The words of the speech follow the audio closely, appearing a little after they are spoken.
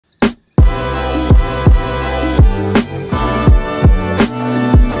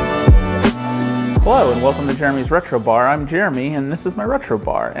Hello and welcome to Jeremy's Retro Bar. I'm Jeremy and this is my Retro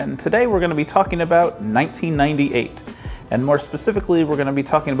Bar, and today we're going to be talking about 1998. And more specifically, we're going to be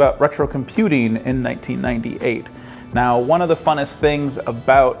talking about retro computing in 1998. Now, one of the funnest things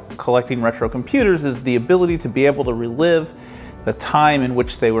about collecting retro computers is the ability to be able to relive the time in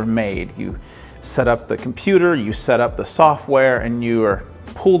which they were made. You set up the computer, you set up the software, and you are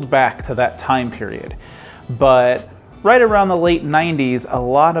pulled back to that time period. But right around the late 90s, a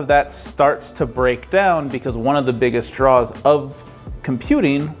lot of that starts to break down because one of the biggest draws of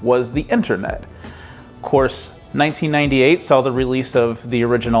computing was the internet. Of course, 1998 saw the release of the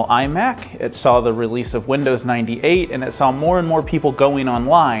original iMac, it saw the release of Windows 98, and it saw more and more people going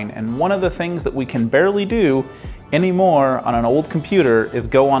online. And one of the things that we can barely do anymore on an old computer is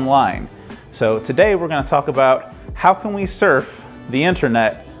go online. So today we're going to talk about how can we surf the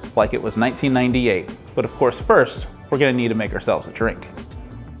internet like it was 1998. But of course, first, we're going to need to make ourselves a drink.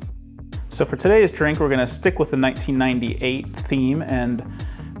 So for today's drink, we're going to stick with the 1998 theme and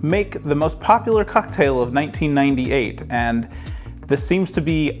make the most popular cocktail of 1998. And this seems to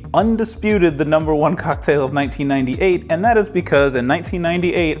be undisputed the #1 cocktail of 1998, and that is because in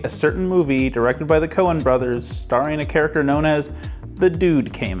 1998, a certain movie directed by the Coen brothers, starring a character known as the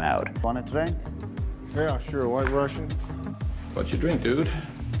Dude, came out. Want a drink? Yeah, sure. White Russian. What's your drink, dude?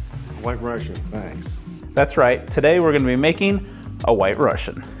 White Russian, thanks. That's right, today we're going to be making a White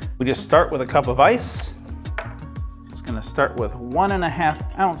Russian. We just start with a cup of ice. Just going to start with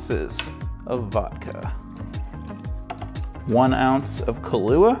 1.5 ounces of vodka, 1 ounce of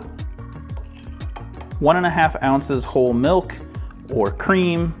Kahlua, 1.5 ounces whole milk or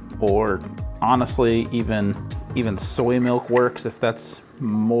cream, or honestly even soy milk works if that's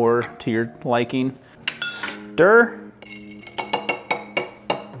more to your liking. Stir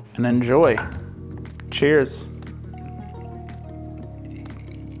and enjoy. Cheers.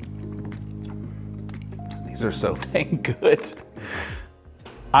 These are so dang good.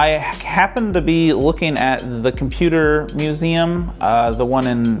 I happened to be looking at the computer museum, the one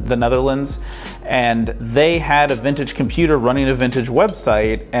in the Netherlands, and they had a vintage computer running a vintage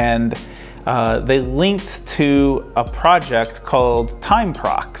website, and they linked to a project called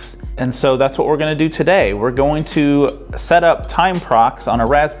Timeprox. And so that's what we're going to do today. We're going to set up Timeprox on a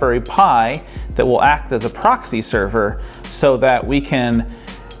Raspberry Pi that will act as a proxy server so that we can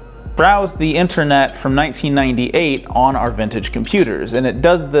browse the internet from 1998 on our vintage computers. And it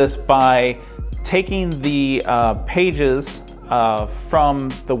does this by taking the pages from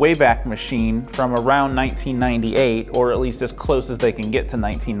the Wayback Machine from around 1998, or at least as close as they can get to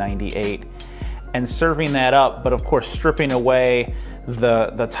 1998, and serving that up, but of course stripping away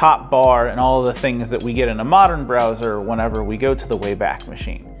the top bar and all of the things that we get in a modern browser whenever we go to the Wayback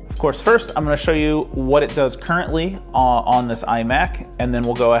Machine. Of course, first I'm going to show you what it does currently on this iMac, and then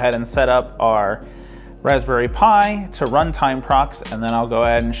we'll go ahead and set up our Raspberry Pi to run Timeprox, and then I'll go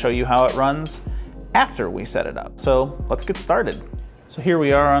ahead and show you how it runs after we set it up. So let's get started. So here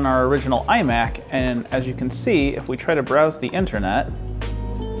we are on our original iMac, and as you can see, if we try to browse the internet,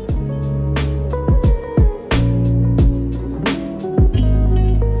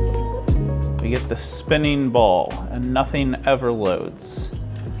 we get the spinning ball and nothing ever loads.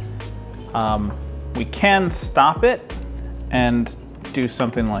 We can stop it and do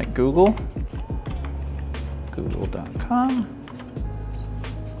something like google.com.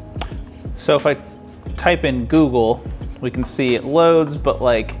 So if I type in Google, we can see it loads, but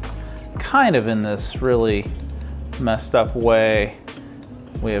like kind of in this really messed up way.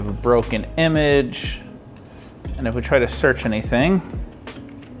 We have a broken image, and if we try to search anything,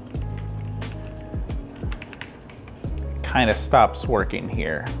 kind of stops working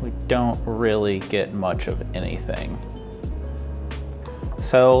here. We don't really get much of anything.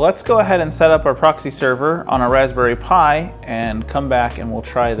 So let's go ahead and set up our proxy server on a Raspberry Pi and come back and we'll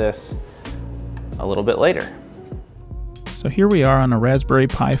try this a little bit later. So here we are on a Raspberry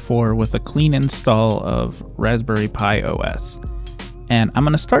Pi 4 with a clean install of Raspberry Pi OS. And I'm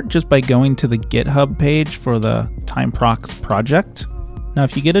going to start just by going to the GitHub page for the Timeprox project. Now,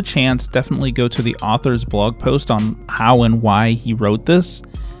 if you get a chance, definitely go to the author's blog post on how and why he wrote this.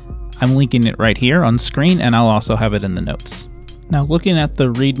 I'm linking it right here on screen, and I'll also have it in the notes. Now, looking at the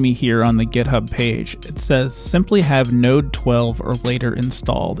README here on the GitHub page, it says simply have Node 12 or later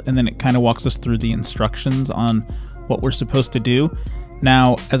installed, and then it kind of walks us through the instructions on what we're supposed to do.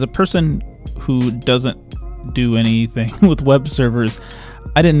 Now, as a person who doesn't do anything with web servers,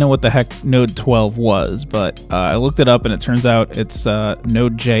 I didn't know what the heck Node 12 was, but I looked it up and it turns out it's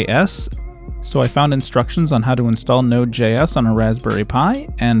Node.js. So I found instructions on how to install Node.js on a Raspberry Pi,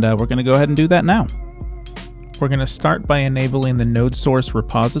 and we're going to go ahead and do that now. We're going to start by enabling the node source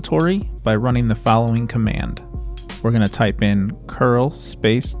repository by running the following command. We're going to type in curl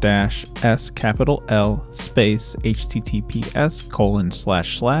space dash s capital L space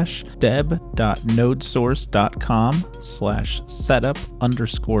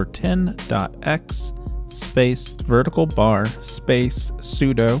https://deb.nodesource.com/setup_10.x space vertical bar space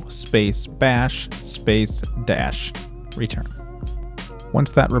sudo space bash space dash return.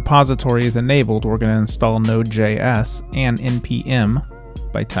 Once that repository is enabled, we're going to install Node.js and npm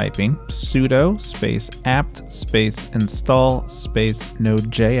by typing sudo space apt space install space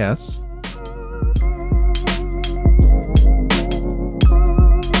Node.js.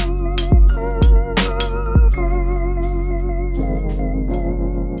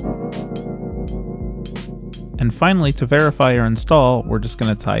 And finally, to verify our install, we're just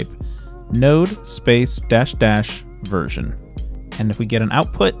going to type node space dash dash version. And if we get an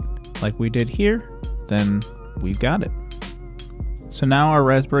output like we did here, then we've got it. So now our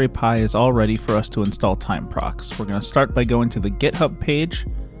Raspberry Pi is all ready for us to install Timeprox. We're going to start by going to the GitHub page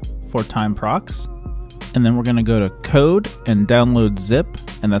for Timeprox, and then we're going to go to code and download zip,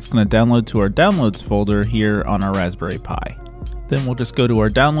 and that's going to download to our downloads folder here on our Raspberry Pi. Then we'll just go to our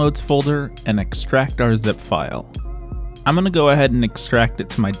downloads folder and extract our zip file. I'm going to go ahead and extract it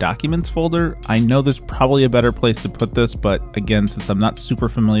to my documents folder. I know there's probably a better place to put this, but again, since I'm not super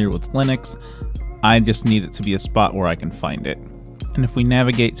familiar with Linux, I just need it to be a spot where I can find it. And if we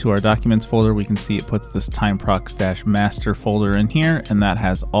navigate to our documents folder, we can see it puts this timeprox-master folder in here, and that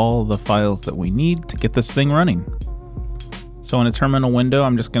has all the files that we need to get this thing running. So in a terminal window,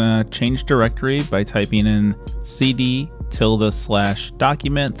 I'm just going to change directory by typing in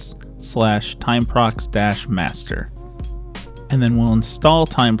cd:/documents/timeprox-master. And then we'll install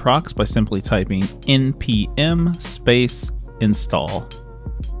Timeprox by simply typing npm space install.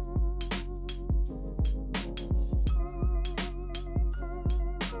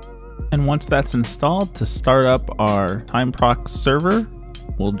 And once that's installed, to start up our Timeprox server,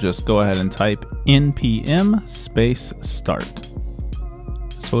 we'll just go ahead and type npm space start.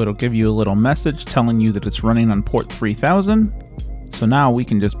 So it'll give you a little message telling you that it's running on port 3000. So now we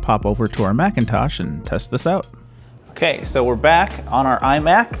can just pop over to our Macintosh and test this out. Okay, so we're back on our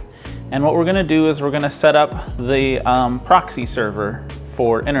iMac, and what we're going to do is we're going to set up the proxy server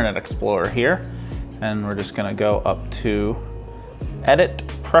for Internet Explorer here, and we're just going to go up to Edit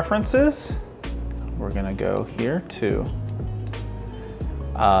Preferences. We're going to go here to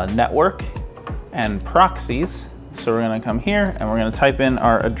Network and Proxies. So we're going to come here and we're going to type in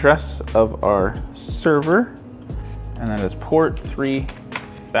our address of our server, and that is port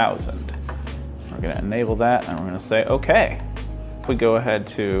 3000. We're going to enable that, and we're going to say OK. If we go ahead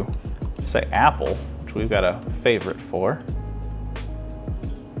to, say, Apple, which we've got a favorite for,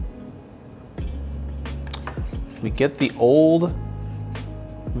 we get the old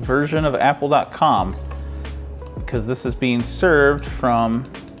version of apple.com because this is being served from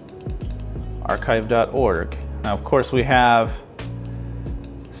archive.org. Now, of course, we have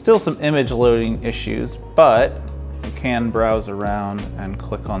still some image loading issues, but we can browse around and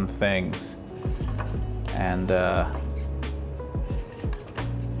click on things. And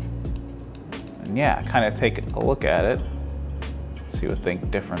yeah, kind of take a look at it, see what Think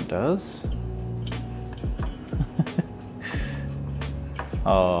Different does.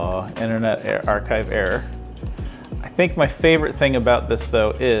 Oh, Internet Archive error. I think my favorite thing about this,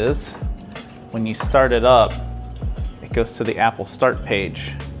 though, is when you start it up, it goes to the Apple Start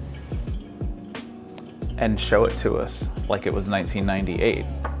page and show it to us like it was 1998,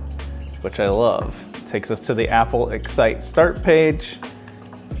 which I love. Takes us to the Apple Excite Start page.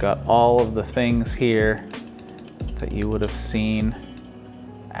 Got all of the things here that you would have seen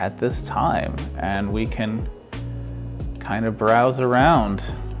at this time, and we can kind of browse around.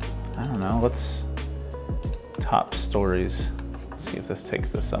 I don't know, let's top stories. Let's see if this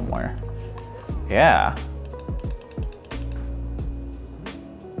takes us somewhere. Yeah.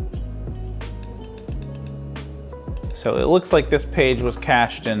 So it looks like this page was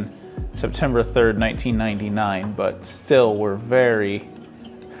cached in September 3rd, 1999, but still we're very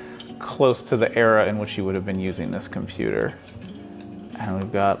close to the era in which you would have been using this computer. And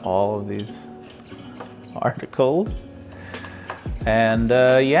we've got all of these articles. And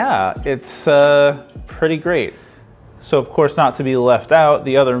yeah, it's pretty great. So of course, not to be left out,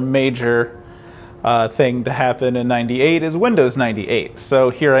 the other major thing to happen in 98 is Windows 98. So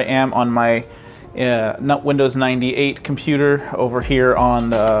here I am on my not Windows 98 computer over here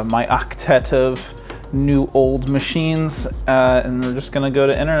on my octet of new old machines, and we're just gonna go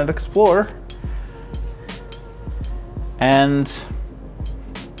to Internet Explorer, and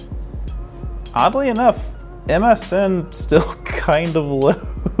oddly enough MSN still kind of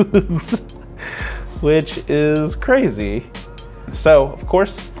loads, which is crazy. So, of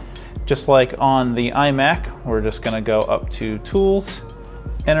course, just like on the iMac, we're just gonna go up to Tools,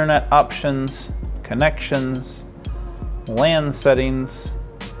 Internet Options, Connections, LAN Settings,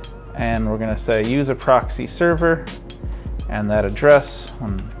 and we're gonna say use a proxy server, and that address,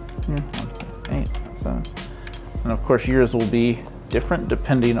 1.8.7. And of course yours will be different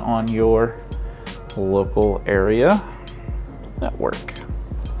depending on your local area network.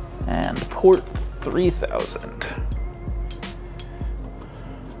 And port 3000.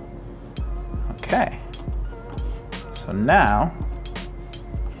 Okay, so now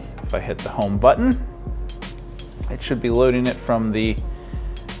if I hit the home button, it should be loading it from the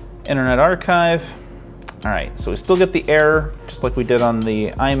Internet Archive. All right, so we still get the error just like we did on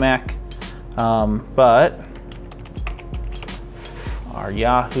the iMac, but our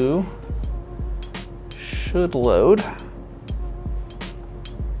Yahoo should load.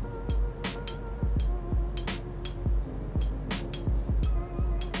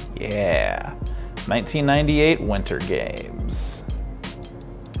 Yeah, 1998 Winter Games.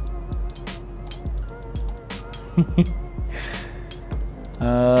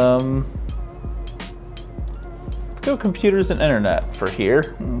 Let's go computers and internet for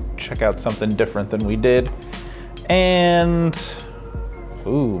here. Check out something different than we did. And,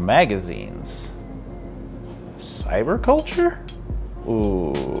 ooh, magazines. Cyberculture?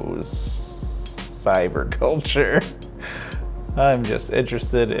 Ooh, cyberculture. I'm just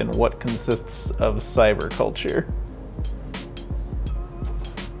interested in what consists of cyberculture.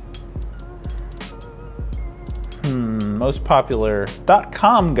 Most popular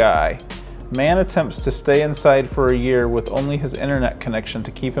 .com guy. Man attempts to stay inside for a year with only his internet connection to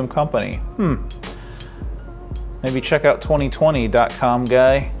keep him company. Maybe check out 2020.com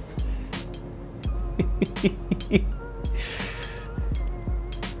guy.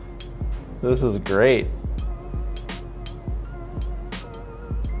 This is great.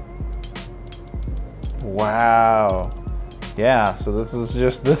 Wow. Yeah, so this is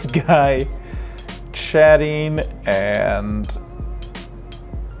just this guy chatting, and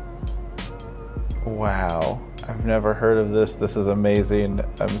wow, I've never heard of this. This is amazing.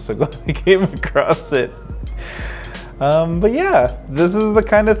 I'm so glad I came across it. But yeah, this is the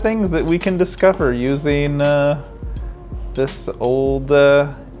kind of things that we can discover using this old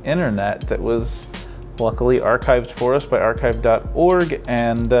internet that was luckily archived for us by archive.org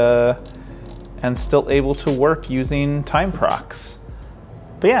and still able to work using Timeprox.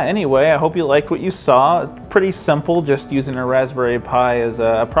 But yeah, anyway, I hope you liked what you saw. Pretty simple, just using a Raspberry Pi as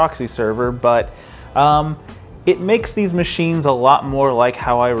a proxy server, but it makes these machines a lot more like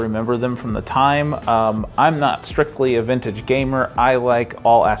how I remember them from the time. I'm not strictly a vintage gamer. I like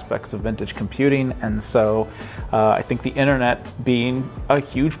all aspects of vintage computing, and so I think the internet being a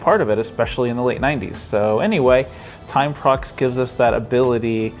huge part of it, especially in the late 90s. So anyway, Timeprox gives us that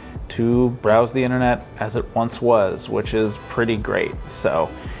ability to browse the internet as it once was, which is pretty great. So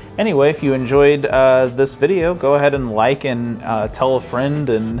anyway, if you enjoyed this video, go ahead and like and tell a friend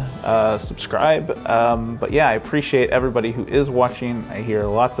and subscribe. But yeah, I appreciate everybody who is watching. I hear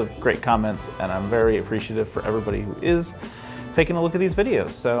lots of great comments, and I'm very appreciative for everybody who is taking a look at these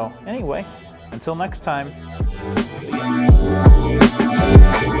videos. So anyway, until next time, see ya.